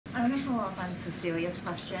I want to follow up on Cecilia's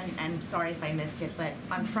question, and sorry if I missed it, but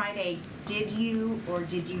on Friday, did you or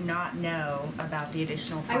did you not know about the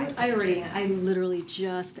additional 5 pages? I literally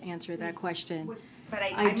just answered that question. But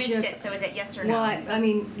I missed it, so is it yes or no? Well, I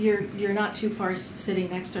mean, you're not too far sitting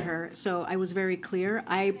next to her, so I was very clear.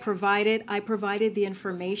 I provided the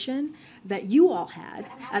information that you all had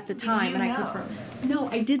at the time, and I confirmed. No,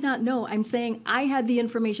 I did not know. I'm saying I had the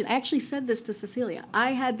information. I actually said this to Cecilia.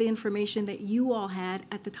 I had the information that you all had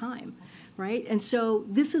at the time, right? And so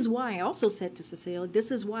this is why I also said to Cecilia,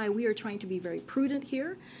 this is why we are trying to be very prudent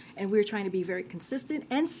here, and we're trying to be very consistent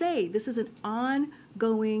and say this is an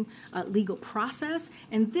ongoing legal process,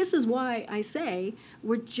 and this is why I say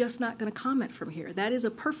we're just not going to comment from here. That is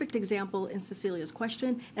a perfect example in Cecilia's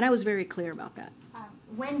question, and I was very clear about that.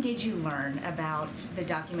 When did you learn about the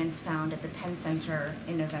documents found at the Penn Center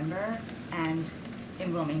in November and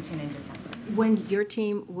in Wilmington in December? When your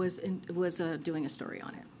team was doing a story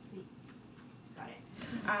on it.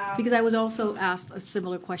 Because I was also asked a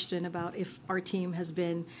similar question about if our team has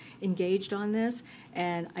been engaged on this,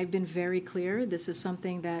 and I've been very clear. This is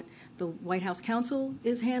something that the White House counsel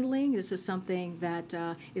is handling. This is something that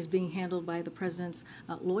is being handled by the president's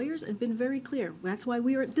lawyers, and been very clear. That's why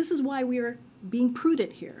this is why we are being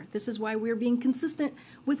prudent here. This is why we're being consistent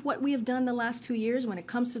with what we have done the last 2 years when it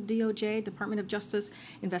comes to DOJ, Department of Justice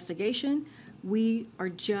investigation. We are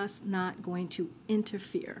just not going to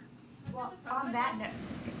interfere. Well, on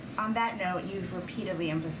that note, you've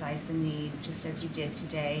repeatedly emphasized the need, just as you did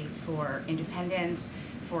today, for independence,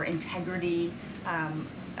 for integrity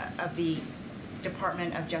of the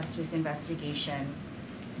Department of Justice investigation.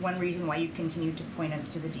 One reason why you continue to point us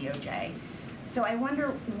to the DOJ. So I wonder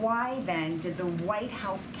why then did the White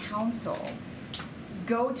House counsel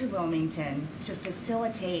go to Wilmington to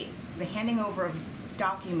facilitate the handing over of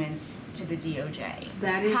documents to the DOJ?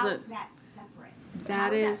 How is that separate?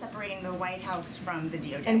 How is that separating the White House from the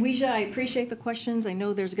DOJ? And Weijia, I appreciate the questions. I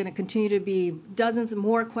know there's going to continue to be dozens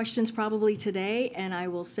more questions probably today, and I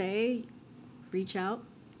will say, reach out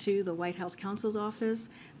to the White House counsel's office.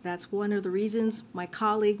 That's one of the reasons my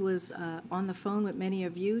colleague was on the phone with many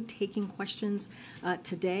of you taking questions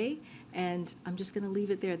today, and I'm just going to leave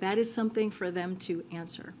it there. That is something for them to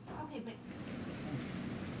answer. Okay, but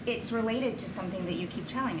it's related to something that you keep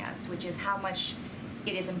telling us, which is how much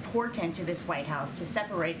it is important to this White House to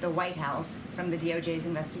separate the White House from the DOJ's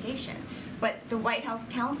investigation. But the White House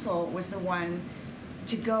counsel was the one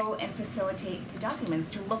to go and facilitate the documents,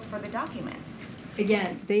 to look for the documents.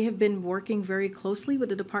 Again, they have been working very closely with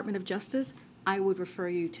the Department of Justice. I would refer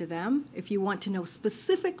you to them. If you want to know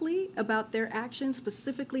specifically about their actions,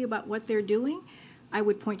 specifically about what they're doing, I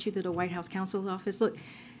would point you to the White House counsel's office. Look,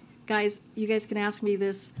 guys, you guys can ask me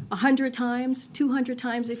this 100 times, 200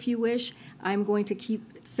 times if you wish. I'm going to keep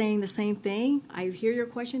saying the same thing. I hear your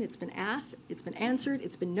question. It's been asked, it's been answered,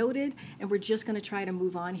 it's been noted, and we're just going to try to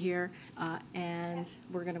move on here, and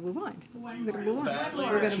we're going to move on. We're going to move on.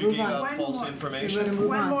 We're going to move on. False information.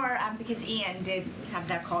 One more, because Ian did have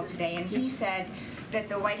that call today, and he said that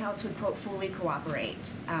the White House would, quote, fully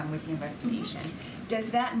cooperate with the investigation. Does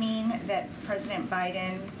that mean that President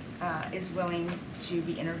Biden is willing to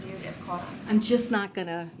be interviewed if called on? I'm just not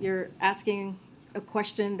gonna. You're asking a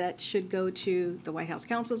question that should go to the White House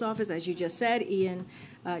counsel's office, as you just said. Ian,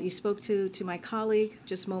 you spoke to my colleague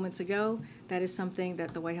just moments ago. That is something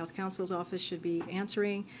that the White House counsel's office should be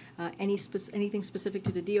answering. Anything specific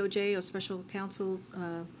to the DOJ or special counsels,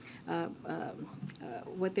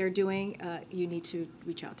 what they're doing, you need to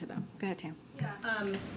reach out to them. Go ahead, Tam. Yeah.